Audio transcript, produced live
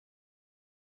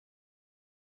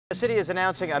The city is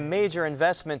announcing a major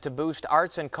investment to boost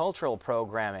arts and cultural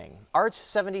programming. Arts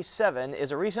 77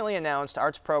 is a recently announced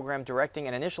arts program directing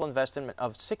an initial investment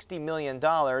of $60 million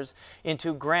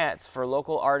into grants for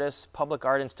local artists, public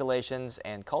art installations,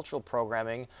 and cultural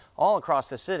programming all across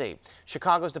the city.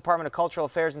 Chicago's Department of Cultural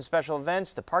Affairs and Special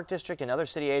Events, the Park District, and other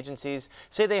city agencies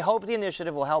say they hope the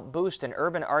initiative will help boost an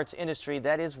urban arts industry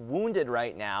that is wounded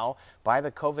right now by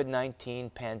the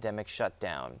COVID-19 pandemic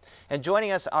shutdown. And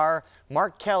joining us are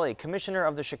Mark Kelly, Commissioner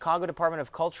of the Chicago Department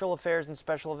of Cultural Affairs and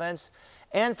Special Events,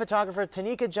 and photographer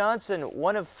Tanika Johnson,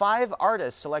 one of 5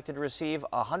 artists selected to receive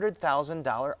a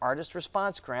 $100,000 artist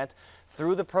response grant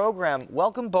through the program.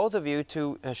 Welcome both of you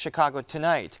to Chicago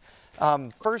tonight.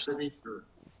 First,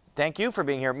 thank you for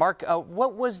being here. Mark,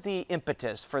 what was the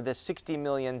impetus for this $60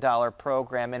 million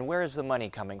program, and where is the money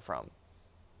coming from?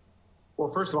 Well,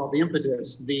 first of all, the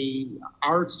impetus, the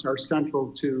arts are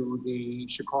central to the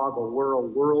Chicago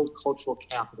world cultural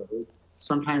capital.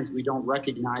 Sometimes we don't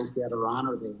recognize that or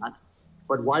honor that.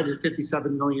 But why did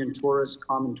 57 million tourists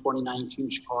come in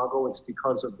 2019 Chicago? It's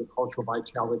because of the cultural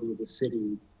vitality of the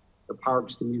city, the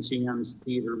parks, the museums,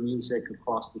 theater, music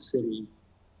across the city.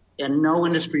 And no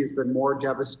industry has been more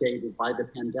devastated by the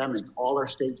pandemic. All our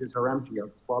stages are empty, our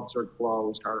clubs are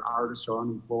closed, our artists are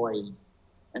unemployed.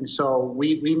 And so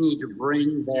we need to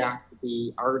bring back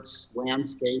the arts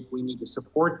landscape. We need to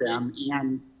support them,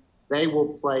 and they will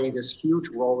play this huge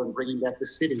role in bringing back the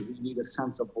city. We need a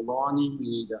sense of belonging. We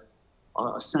need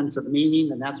a sense of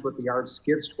meaning, and that's what the arts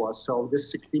gives to us. So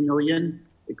this 60 million,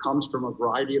 it comes from a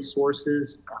variety of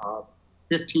sources.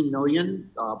 15 million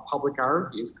public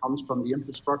art comes from the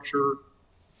infrastructure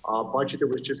budget that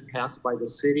was just passed by the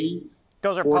city.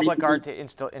 Those are public art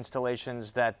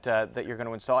installations that you're going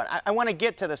to install. I want to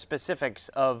get to the specifics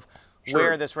of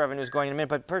where this revenue is going in a minute.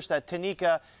 But first,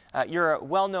 Tanika, you're a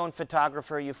well-known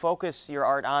photographer. You focus your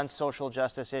art on social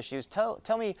justice issues.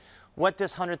 Tell me what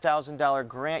this $100,000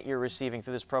 grant you're receiving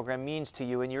through this program means to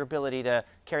you and your ability to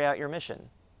carry out your mission.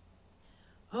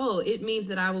 Oh, it means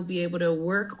that I will be able to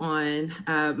work on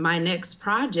my next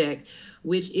project,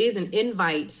 which is an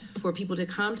invite for people to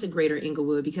come to Greater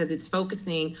Englewood, because it's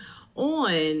focusing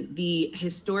on the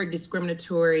historic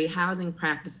discriminatory housing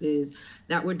practices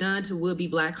that were done to would-be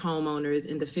Black homeowners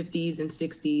in the 50s and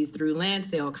 60s through land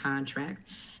sale contracts.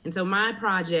 And so my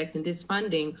project and this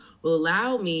funding will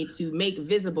allow me to make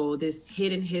visible this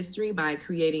hidden history by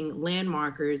creating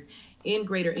landmarkers in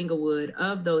Greater Englewood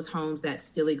of those homes that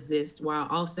still exist, while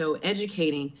also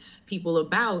educating people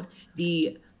about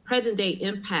the present day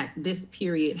impact this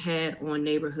period had on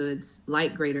neighborhoods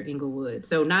like Greater Englewood.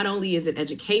 So not only is it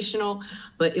educational,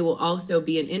 but it will also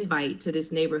be an invite to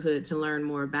this neighborhood to learn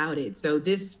more about it. So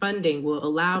this funding will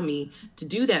allow me to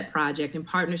do that project in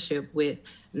partnership with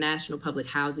National Public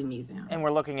Housing Museum. And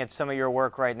we're looking at some of your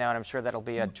work right now, and I'm sure that'll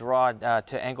be a draw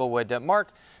to Englewood.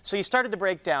 Mark, so you started to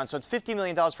break down. So it's $50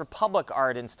 million for public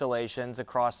art installations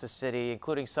across the city,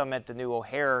 including some at the new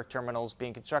O'Hare terminals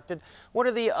being constructed. What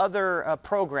are the other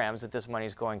programs that this money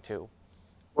is going to?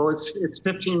 Well, it's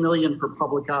 15 million for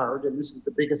public art, and this is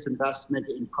the biggest investment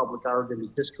in public art in the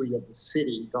history of the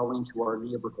city going to our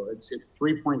neighborhoods. It's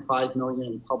 3.5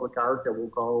 million in public art that will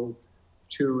go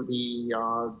to the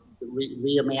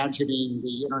reimagining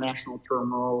the international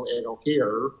terminal at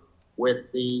O'Hare,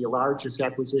 with the largest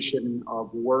acquisition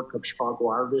of work of Chicago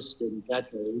artists in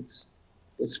decades.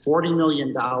 It's $40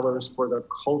 million for the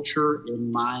Culture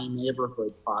in My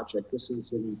Neighborhood project. This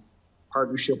is in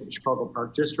partnership with the Chicago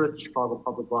Park District, Chicago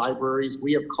Public Libraries.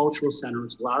 We have cultural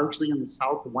centers largely on the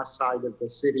south and west side of the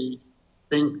city.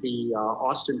 Think the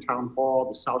Austin Town Hall,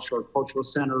 the South Shore Cultural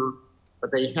Center,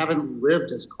 but they haven't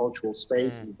lived as cultural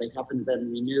spaces. They haven't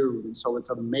been renewed. And so it's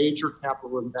a major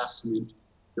capital investment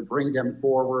to bring them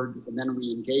forward. And then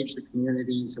we engage the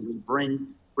communities and we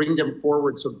bring them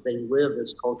forward so that they live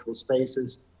as cultural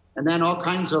spaces. And then all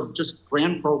kinds of just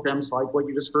grant programs like what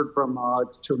you just heard from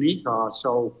Tanika.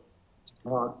 So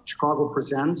Chicago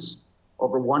Presents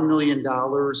over $1 million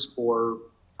for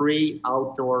free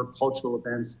outdoor cultural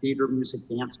events, theater, music,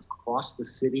 dance across the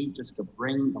city, just to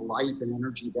bring the life and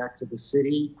energy back to the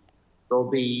city. There'll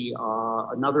be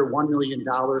another $1 million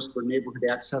for neighborhood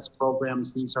access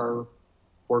programs. These are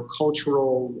for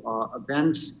cultural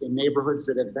events in neighborhoods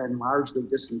that have been largely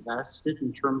disinvested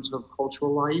in terms of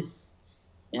cultural life.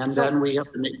 And then we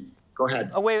have to go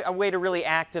ahead. A way to really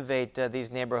activate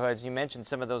these neighborhoods. You mentioned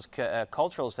some of those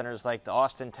cultural centers like the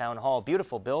Austin Town Hall,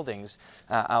 beautiful buildings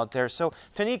out there. So,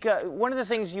 Tanika, one of the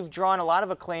things you've drawn a lot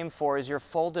of acclaim for is your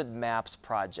Folded Maps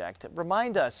project.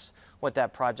 Remind us what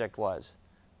that project was.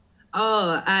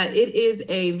 It is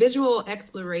a visual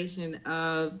exploration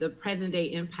of the present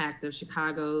day impact of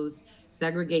Chicago's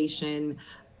segregation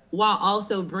while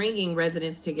also bringing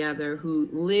residents together who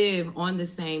live on the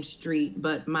same street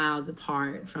but miles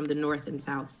apart from the north and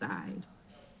south side.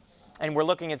 And we're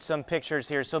looking at some pictures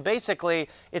here. So basically,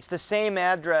 it's the same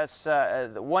address,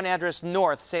 one address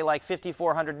north, say like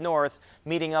 5400 North,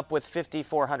 meeting up with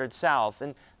 5400 South.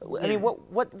 And I mean,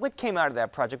 what came out of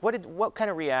that project? What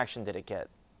kind of reaction did it get?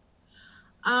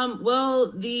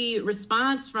 Well, the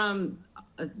response from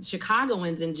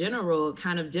Chicagoans in general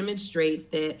kind of demonstrates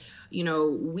that, you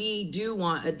know, we do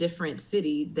want a different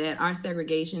city, that our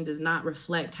segregation does not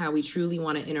reflect how we truly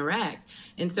want to interact.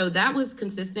 And so that was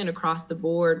consistent across the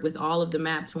board with all of the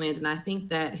map twins. And I think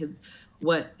that is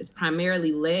what has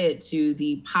primarily led to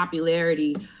the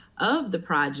popularity of the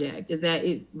project, is that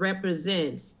it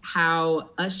represents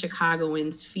how us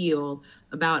Chicagoans feel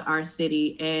about our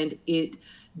city, and it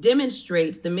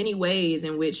demonstrates the many ways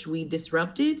in which we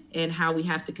disrupted and how we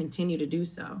have to continue to do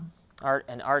so. Art,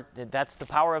 that's the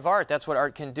power of art. That's what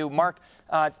art can do. Mark,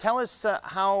 tell us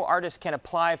how artists can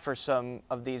apply for some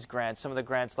of these grants, some of the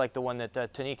grants like the one that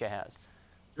Tanika has.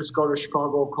 Just go to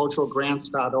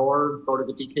chicagoculturalgrants.org, go to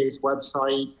the DK's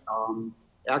website.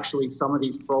 Actually, some of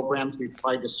these programs we've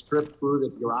tried to strip through the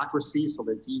bureaucracy so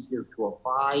that it's easier to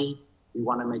apply. We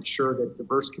want to make sure that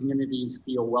diverse communities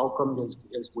feel welcomed as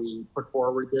we put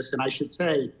forward this. And I should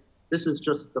say, this is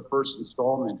just the first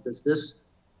installment. Does this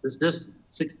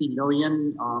 60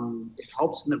 million, it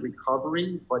helps in the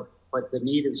recovery, but the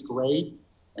need is great.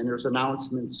 And there's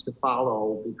announcements to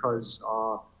follow, because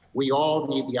we all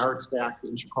need the arts back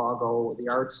in Chicago. The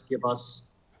arts give us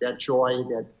that joy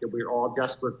that we're all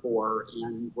desperate for,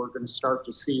 and we're going to start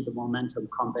to see the momentum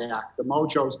come back. The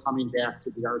mojo's coming back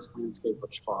to the arts landscape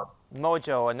of Chicago.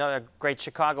 Mojo, another great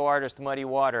Chicago artist, Muddy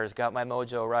Waters, got my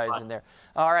mojo rising there.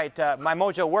 All right, my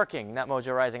mojo working, not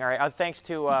mojo rising. All right, thanks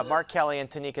to Mark Kelly and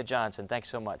Tanika Johnson. Thanks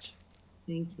so much.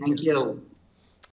 Thank you. Thank you.